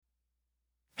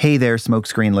Hey there,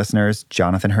 Smokescreen listeners.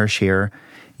 Jonathan Hirsch here.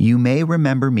 You may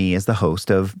remember me as the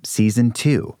host of Season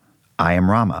 2, I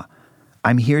Am Rama.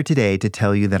 I'm here today to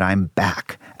tell you that I'm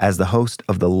back as the host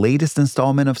of the latest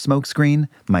installment of Smokescreen,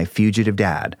 My Fugitive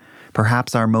Dad,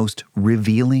 perhaps our most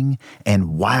revealing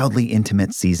and wildly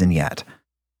intimate season yet.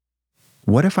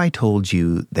 What if I told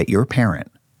you that your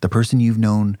parent, the person you've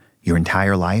known your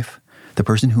entire life, the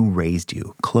person who raised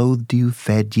you, clothed you,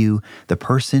 fed you, the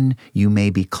person you may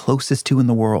be closest to in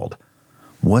the world,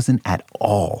 wasn't at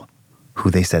all who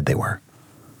they said they were?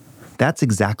 That's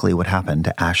exactly what happened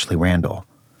to Ashley Randall.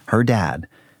 Her dad,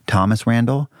 Thomas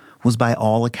Randall, was by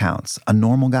all accounts a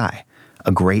normal guy,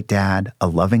 a great dad, a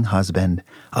loving husband,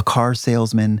 a car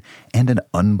salesman, and an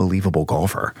unbelievable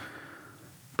golfer.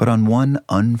 But on one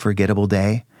unforgettable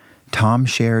day, Tom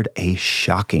shared a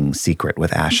shocking secret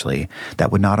with Ashley that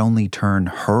would not only turn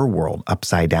her world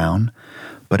upside down,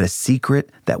 but a secret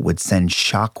that would send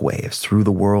shockwaves through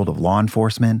the world of law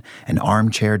enforcement and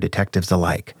armchair detectives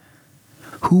alike.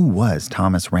 Who was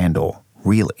Thomas Randall,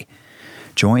 really?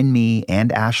 Join me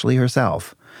and Ashley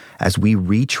herself as we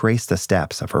retrace the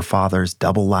steps of her father's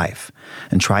double life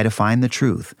and try to find the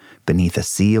truth beneath a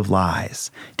sea of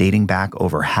lies dating back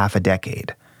over half a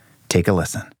decade. Take a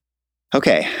listen.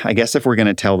 Okay, I guess if we're going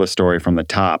to tell the story from the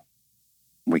top,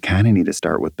 we kind of need to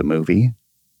start with the movie.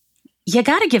 You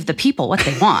got to give the people what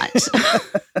they want.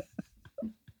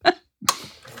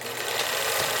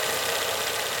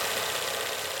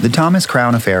 The Thomas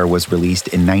Crown Affair was released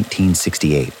in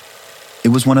 1968. It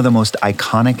was one of the most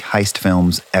iconic heist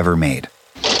films ever made.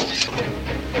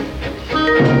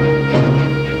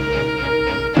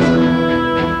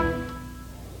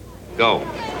 Go.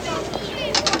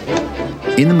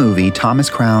 In the movie, Thomas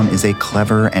Crown is a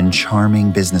clever and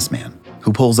charming businessman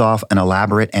who pulls off an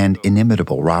elaborate and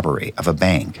inimitable robbery of a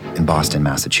bank in Boston,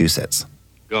 Massachusetts.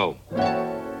 Go.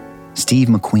 Steve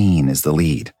McQueen is the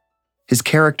lead. His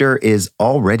character is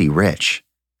already rich.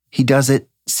 He does it,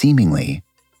 seemingly,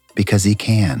 because he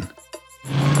can.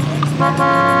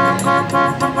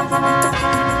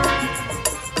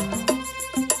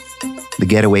 The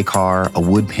getaway car, a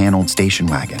wood-paneled station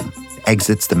wagon,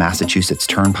 exits the Massachusetts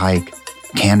Turnpike,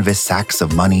 canvas sacks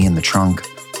of money in the trunk.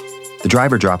 The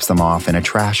driver drops them off in a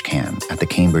trash can at the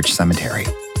Cambridge Cemetery.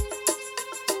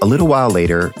 A little while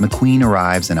later, McQueen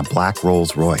arrives in a black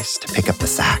Rolls-Royce to pick up the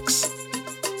sacks.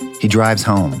 He drives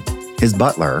home. His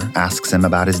butler asks him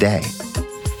about his day.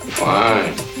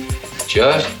 Fine.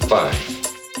 Just fine.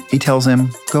 He tells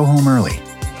him, go home early.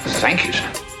 Thank you,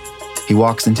 sir. He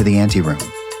walks into the anteroom,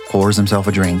 pours himself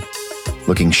a drink,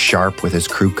 looking sharp with his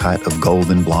crew cut of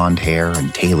golden blonde hair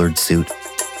and tailored suit.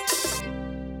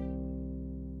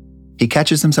 He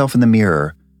catches himself in the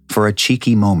mirror for a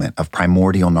cheeky moment of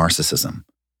primordial narcissism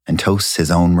and toasts his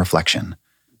own reflection.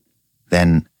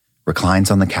 Then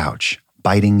reclines on the couch,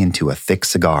 biting into a thick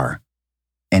cigar,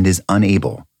 and is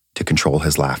unable to control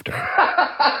his laughter.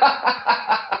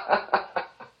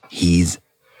 He's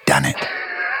done it.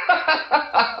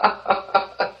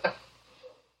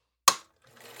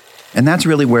 And that's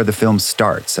really where the film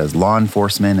starts, as law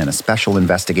enforcement and a special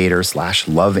investigator /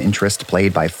 love interest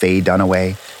played by Faye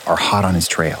Dunaway are hot on his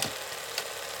trail.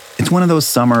 It's one of those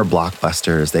summer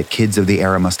blockbusters that kids of the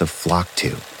era must have flocked to.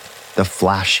 The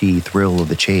flashy thrill of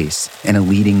the chase and a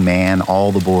leading man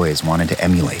all the boys wanted to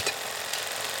emulate.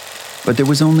 But there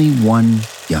was only one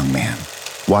young man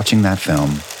watching that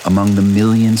film among the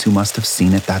millions who must have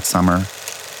seen it that summer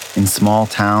in small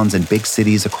towns and big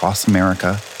cities across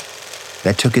America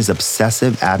that took his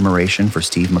obsessive admiration for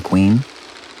Steve McQueen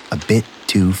a bit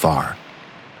too far.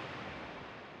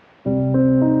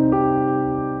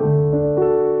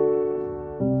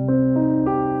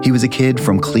 He was a kid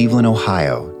from Cleveland,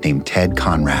 Ohio, named Ted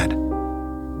Conrad.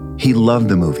 He loved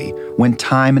the movie, went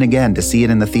time and again to see it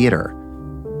in the theater.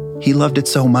 He loved it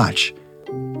so much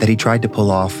that he tried to pull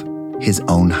off his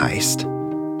own heist.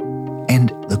 And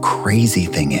the crazy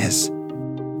thing is,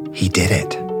 he did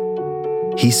it.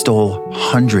 He stole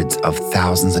hundreds of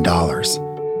thousands of dollars.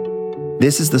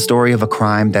 This is the story of a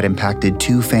crime that impacted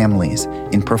two families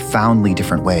in profoundly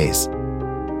different ways.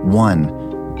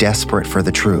 One, desperate for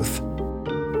the truth,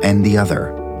 and the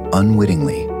other,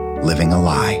 unwittingly living a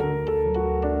lie.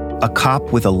 A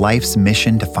cop with a life's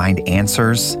mission to find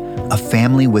answers, a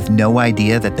family with no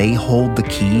idea that they hold the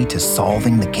key to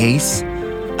solving the case,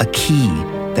 a key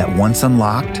that once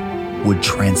unlocked would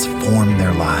transform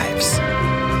their lives.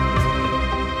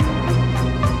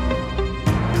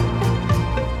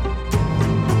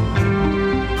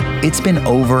 It's been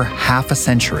over half a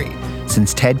century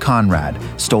since Ted Conrad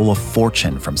stole a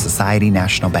fortune from Society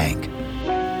National Bank.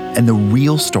 And the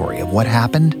real story of what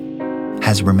happened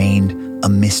has remained a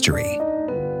mystery.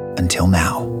 until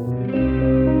now.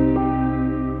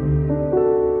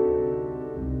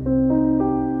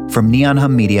 From Neon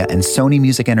Hum Media and Sony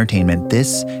Music Entertainment,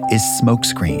 this is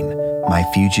Smokescreen, My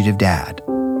Fugitive Dad.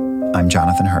 I'm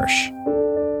Jonathan Hirsch.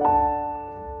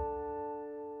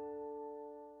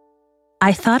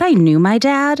 I thought I knew my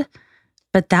dad,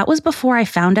 but that was before I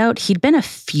found out he'd been a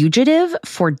fugitive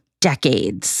for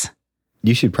decades.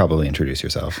 You should probably introduce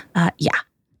yourself. Yeah.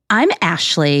 I'm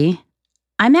Ashley.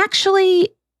 I'm actually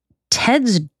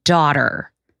Ted's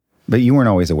daughter. But you weren't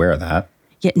always aware of that.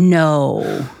 Yeah,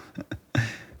 no.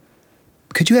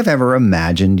 Could you have ever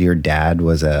imagined your dad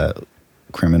was a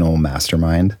criminal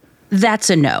mastermind? That's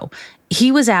a no.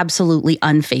 He was absolutely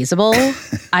unfazable.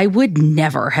 I would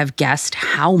never have guessed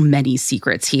how many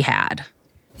secrets he had.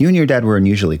 You and your dad were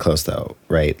unusually close, though,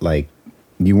 right? Like,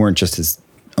 you weren't just his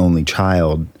only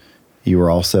child. You were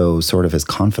also sort of his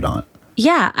confidant.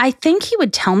 Yeah, I think he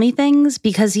would tell me things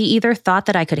because he either thought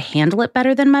that I could handle it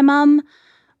better than my mom,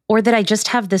 or that I just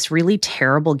have this really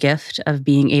terrible gift of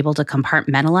being able to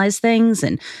compartmentalize things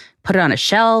and put it on a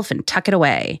shelf and tuck it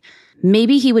away.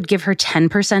 Maybe he would give her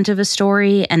 10% of a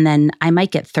story and then I might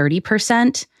get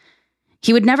 30%.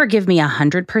 He would never give me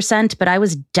 100%, but I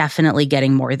was definitely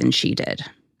getting more than she did.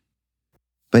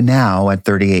 But now, at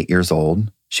 38 years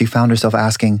old, she found herself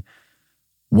asking,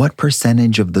 what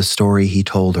percentage of the story he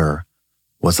told her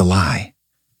was a lie?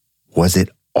 Was it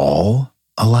all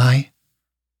a lie?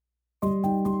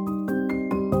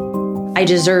 I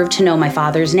deserve to know my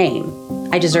father's name.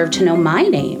 I deserve to know my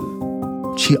name.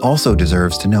 She also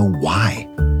deserves to know why.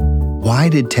 Why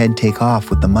did Ted take off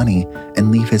with the money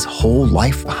and leave his whole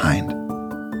life behind?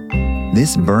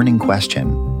 This burning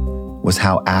question was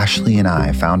how Ashley and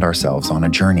I found ourselves on a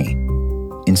journey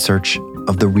in search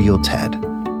of the real Ted.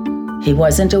 He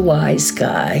wasn't a wise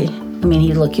guy. I mean,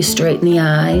 he'd look you straight in the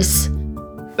eyes.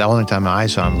 The only time I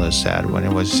saw him was sad when he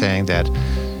was saying that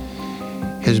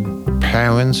his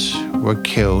parents were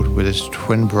killed with his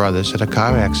twin brothers at a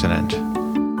car accident.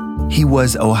 He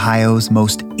was Ohio's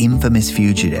most infamous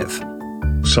fugitive.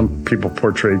 Some people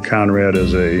portrayed Conrad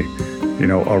as a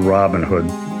Robin Hood,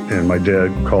 and my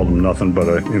dad called him nothing but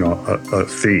a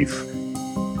thief.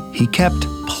 He kept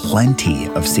plenty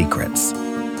of secrets.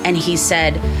 And he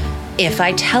said, if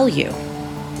I tell you,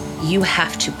 you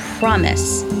have to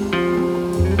promise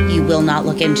you will not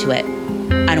look into it.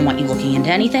 I don't want you looking into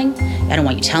anything. I don't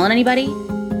want you telling anybody.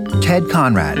 Ted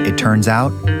Conrad, it turns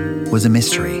out, was a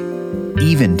mystery,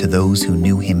 even to those who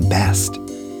knew him best.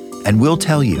 And we'll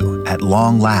tell you, at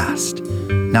long last,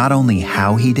 not only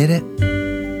how he did it,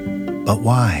 but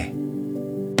why.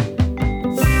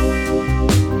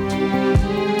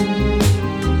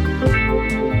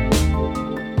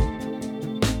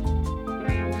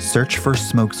 Search for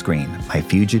Smokescreen, My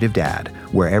Fugitive Dad,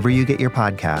 wherever you get your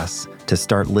podcasts to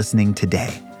start listening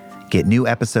today. Get new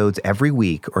episodes every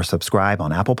week or subscribe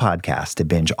on Apple Podcasts to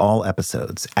binge all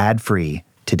episodes ad-free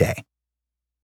today.